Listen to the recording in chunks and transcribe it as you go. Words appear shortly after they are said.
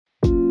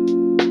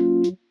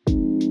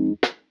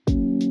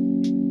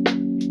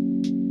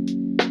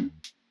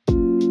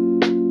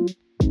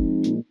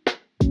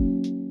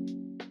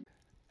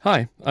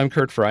Hi, I'm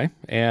Curt Frye,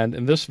 and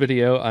in this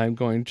video I'm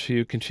going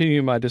to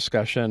continue my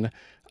discussion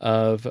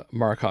of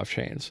Markov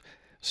chains.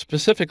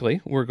 Specifically,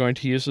 we're going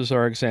to use as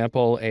our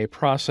example a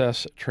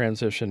process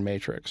transition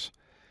matrix.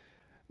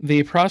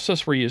 The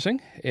process we're using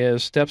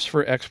is steps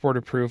for export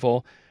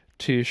approval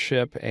to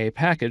ship a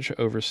package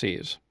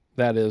overseas,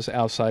 that is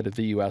outside of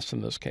the US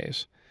in this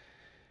case.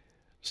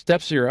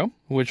 Step 0,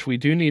 which we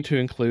do need to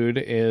include,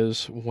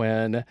 is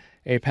when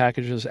a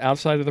package is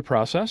outside of the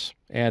process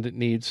and it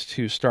needs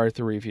to start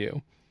the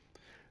review.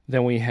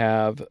 Then we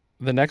have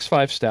the next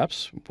 5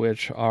 steps,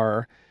 which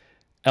are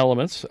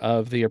elements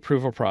of the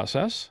approval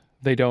process.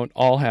 They don't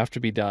all have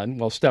to be done.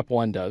 Well, step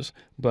 1 does,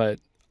 but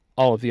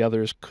all of the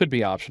others could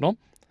be optional.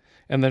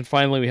 And then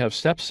finally, we have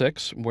step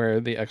 6, where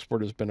the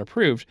export has been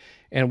approved.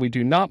 And we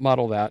do not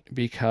model that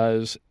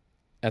because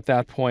at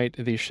that point,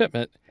 the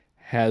shipment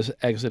has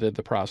exited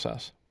the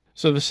process.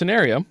 So the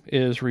scenario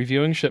is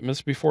reviewing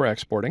shipments before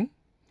exporting.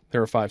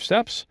 There are 5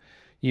 steps.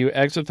 You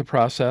exit the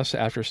process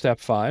after step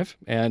 5,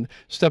 and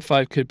step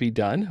 5 could be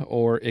done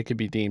or it could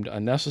be deemed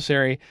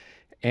unnecessary,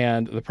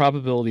 and the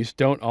probabilities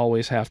don't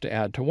always have to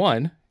add to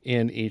 1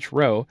 in each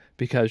row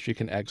because you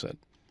can exit.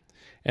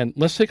 And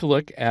let's take a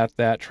look at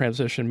that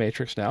transition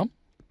matrix now.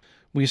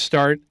 We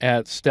start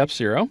at step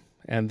 0,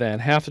 and then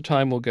half the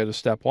time we'll go to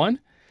step 1,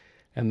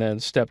 and then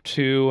step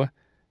 2,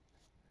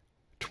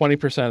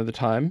 20% of the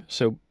time,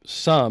 so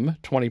some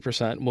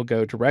 20% will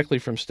go directly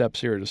from step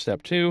 0 to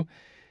step 2.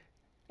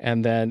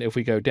 And then if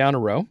we go down a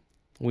row,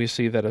 we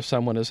see that if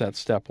someone is at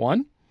step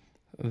 1,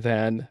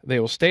 then they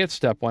will stay at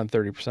step 1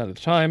 30% of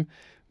the time,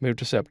 move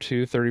to step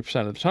 2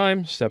 30% of the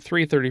time, step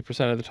 3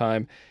 30% of the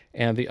time,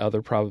 and the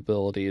other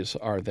probabilities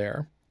are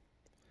there.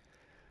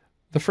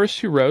 The first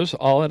 2 rows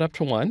all add up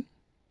to 1.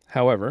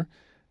 However,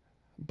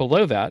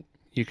 below that,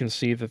 you can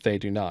see that they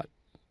do not.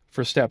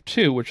 For step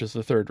 2, which is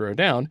the 3rd row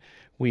down,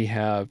 we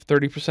have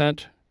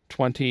 30%,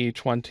 20,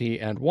 20,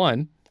 and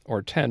 1,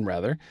 or 10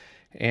 rather,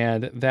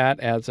 and that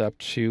adds up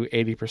to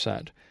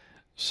 80%.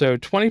 So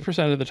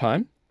 20% of the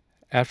time,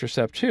 after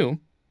step 2,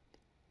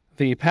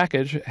 the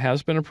package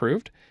has been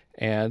approved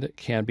and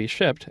can be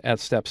shipped at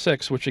step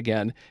 6, which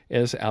again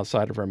is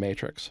outside of our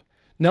matrix.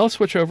 Now let's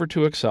switch over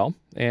to Excel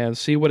and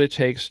see what it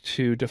takes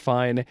to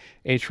define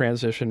a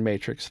transition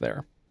matrix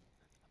there.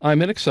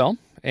 I'm in Excel,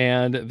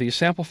 and the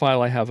sample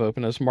file I have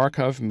open is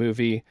Markov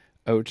Movie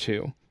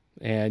 02,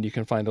 and you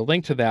can find a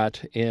link to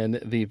that in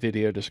the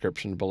video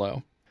description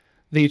below.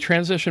 The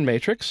transition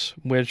matrix,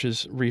 which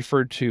is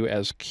referred to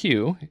as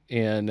Q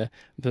in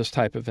this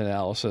type of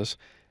analysis,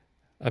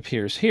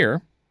 appears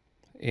here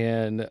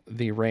in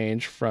the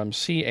range from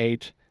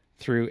C8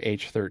 through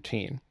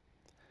H13.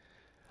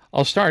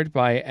 I'll start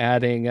by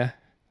adding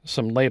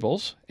some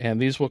labels,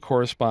 and these will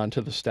correspond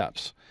to the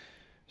steps.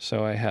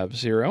 So I have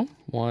 0,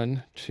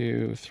 1,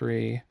 2,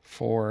 3,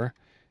 4,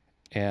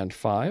 and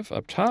 5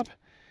 up top.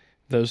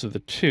 Those are the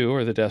 2,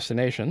 or the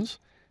destinations.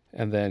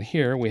 And then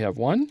here we have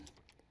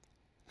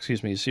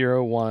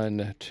 0,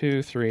 1,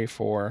 2, 3,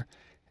 4,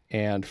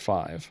 and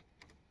 5.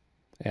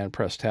 And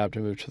press tab to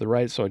move to the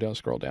right so I don't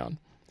scroll down.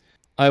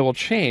 I will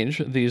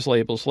change these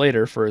labels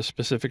later for a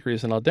specific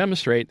reason I'll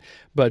demonstrate,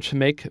 but to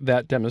make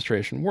that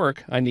demonstration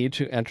work, I need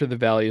to enter the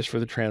values for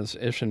the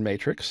transition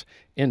matrix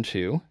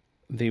into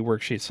the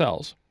worksheet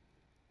cells.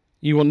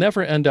 You will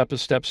never end up at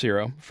step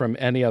 0 from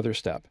any other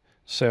step,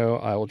 so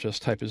I will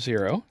just type a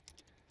 0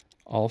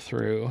 all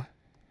through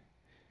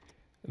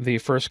the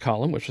first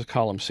column, which is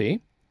column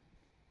C.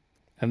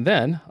 And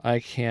then I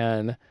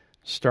can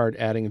start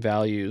adding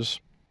values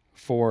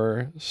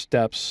for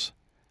steps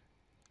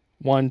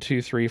 1,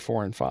 2, 3,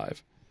 4, and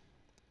 5.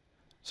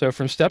 So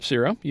from step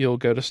 0, you'll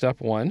go to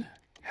step 1,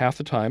 half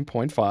the time,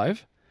 0.5,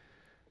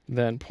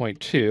 then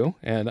 0.2,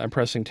 and I'm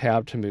pressing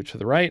tab to move to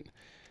the right,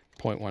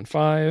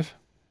 0.15,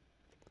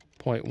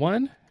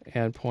 0.1,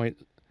 and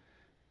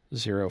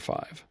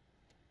 0.05,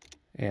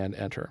 and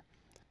enter.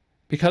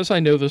 Because I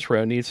know this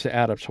row needs to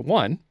add up to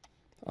 1,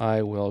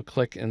 I will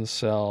click in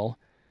cell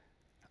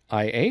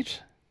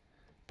I8,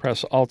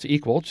 press Alt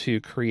equal to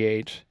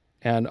create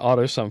an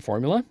auto sum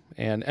formula,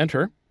 and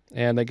enter,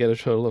 and I get a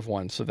total of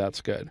 1, so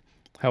that's good.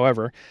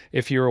 However,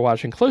 if you were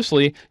watching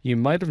closely, you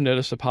might have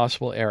noticed a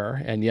possible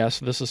error, and yes,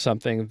 this is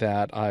something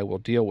that I will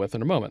deal with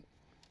in a moment.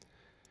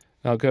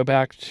 Now go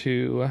back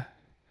to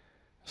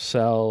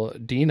cell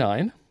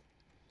D9,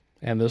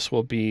 and this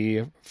will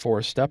be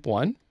for step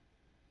 1.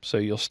 So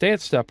you'll stay at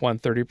step 1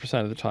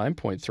 30% of the time,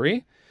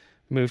 0.3,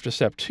 move to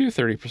step 2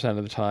 30%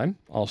 of the time,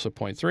 also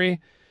 0.3,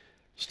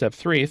 step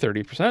 3,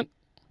 30%,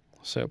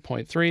 so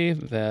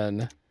 0.3,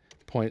 then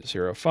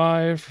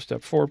 0.05 for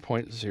step 4,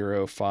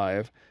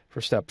 0.05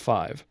 for step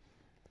 5.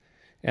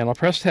 And I'll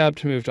press tab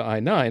to move to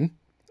I9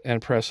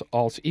 and press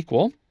Alt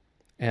equal,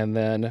 and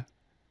then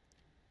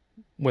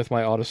with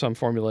my AutoSum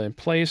formula in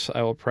place,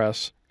 I will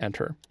press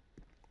enter.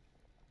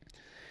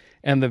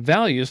 And the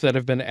values that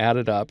have been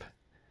added up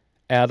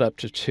add up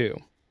to 2.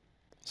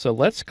 So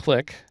let's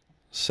click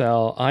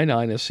cell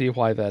I9 and see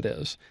why that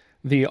is.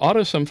 The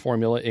AutoSum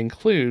formula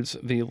includes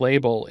the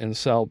label in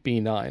cell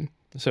B9,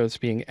 so it's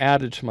being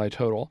added to my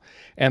total.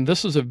 And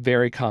this is a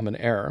very common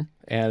error.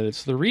 And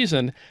it's the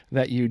reason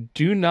that you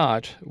do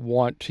not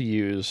want to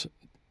use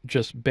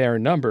just bare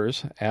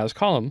numbers as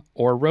column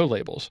or row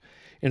labels.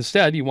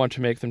 Instead, you want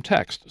to make them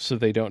text so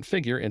they don't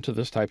figure into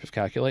this type of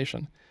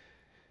calculation.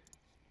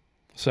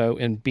 So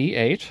in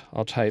B8,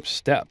 I'll type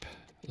step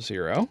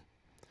 0,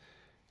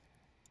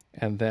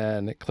 and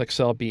then click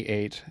cell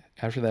B8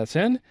 after that's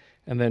in,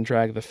 and then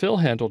drag the fill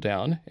handle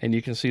down, and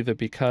you can see that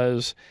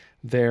because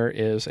there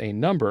is a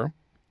number,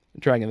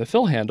 dragging the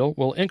fill handle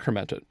will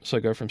increment it. So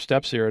go from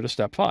step 0 to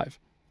step 5.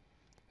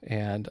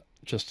 And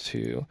just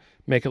to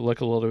make it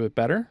look a little bit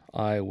better,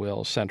 I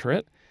will center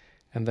it,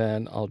 and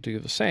then I'll do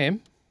the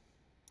same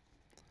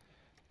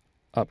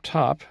up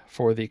top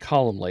for the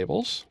column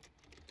labels.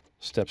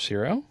 Step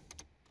 0.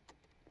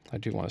 I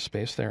do want a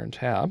space there in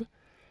tab.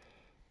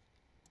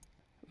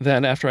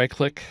 Then after I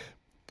click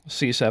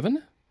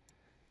C7,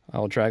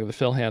 I'll drag the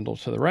fill handle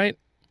to the right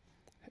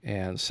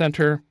and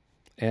center,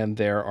 and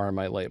there are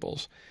my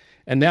labels.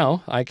 And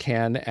now I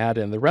can add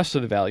in the rest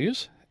of the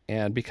values,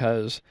 and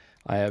because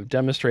I have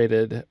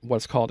demonstrated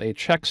what's called a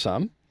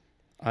checksum,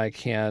 I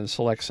can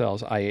select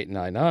cells I8 and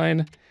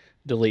I9,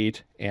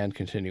 delete, and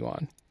continue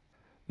on.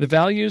 The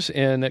values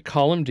in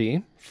column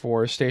D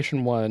for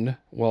station 1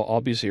 will all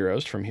be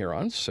zeros from here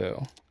on,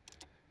 so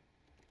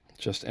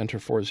just enter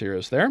 4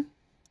 zeros there.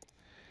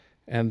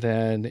 And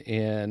then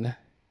in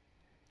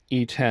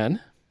E10,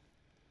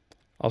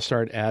 I'll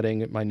start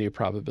adding my new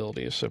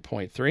probabilities. So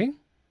 0.3,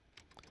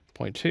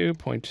 0.2,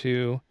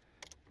 0.2,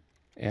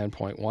 and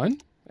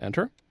 0.1,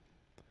 enter.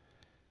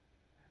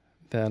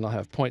 Then I'll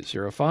have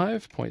 0.05,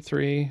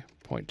 0.3,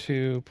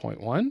 0.2,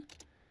 0.1.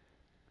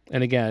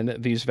 And again,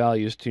 these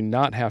values do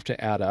not have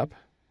to add up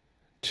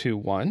to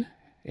 1.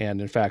 And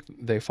in fact,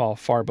 they fall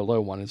far below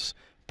 1. It's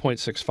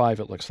 0.65,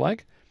 it looks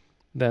like.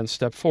 Then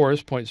step 4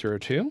 is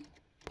 0.02,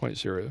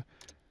 0.03,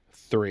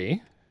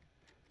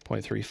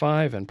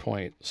 0.35, and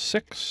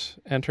 0.6,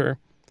 enter.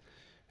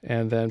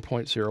 And then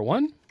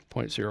 0.01,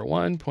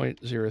 0.01,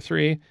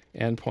 0.03,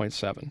 and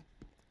 0.7.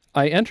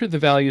 I entered the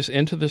values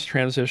into this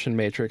transition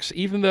matrix,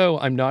 even though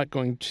I'm not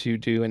going to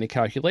do any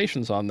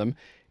calculations on them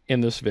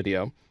in this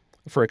video,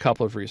 for a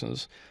couple of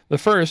reasons. The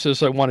first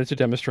is I wanted to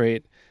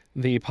demonstrate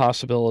the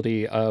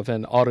possibility of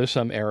an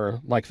autosum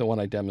error like the one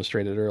I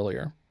demonstrated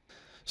earlier.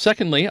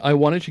 Secondly, I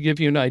wanted to give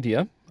you an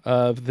idea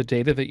of the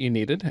data that you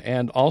needed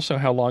and also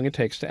how long it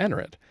takes to enter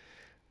it.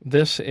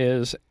 This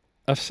is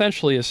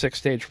essentially a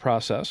 6-stage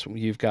process.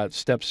 You've got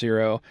step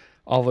 0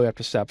 all the way up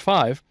to step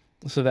 5,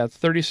 so that's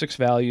 36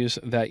 values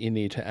that you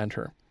need to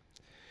enter.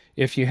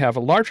 If you have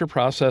a larger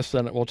process,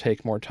 then it will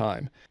take more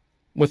time.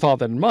 With all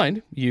that in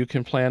mind, you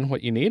can plan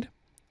what you need,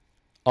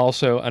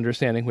 also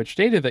understanding which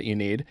data that you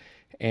need,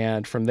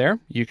 and from there,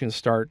 you can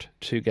start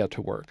to get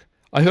to work.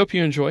 I hope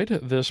you enjoyed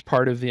this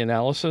part of the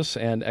analysis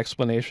and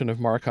explanation of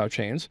Markov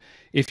chains.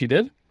 If you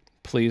did,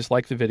 please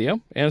like the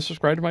video and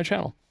subscribe to my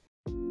channel.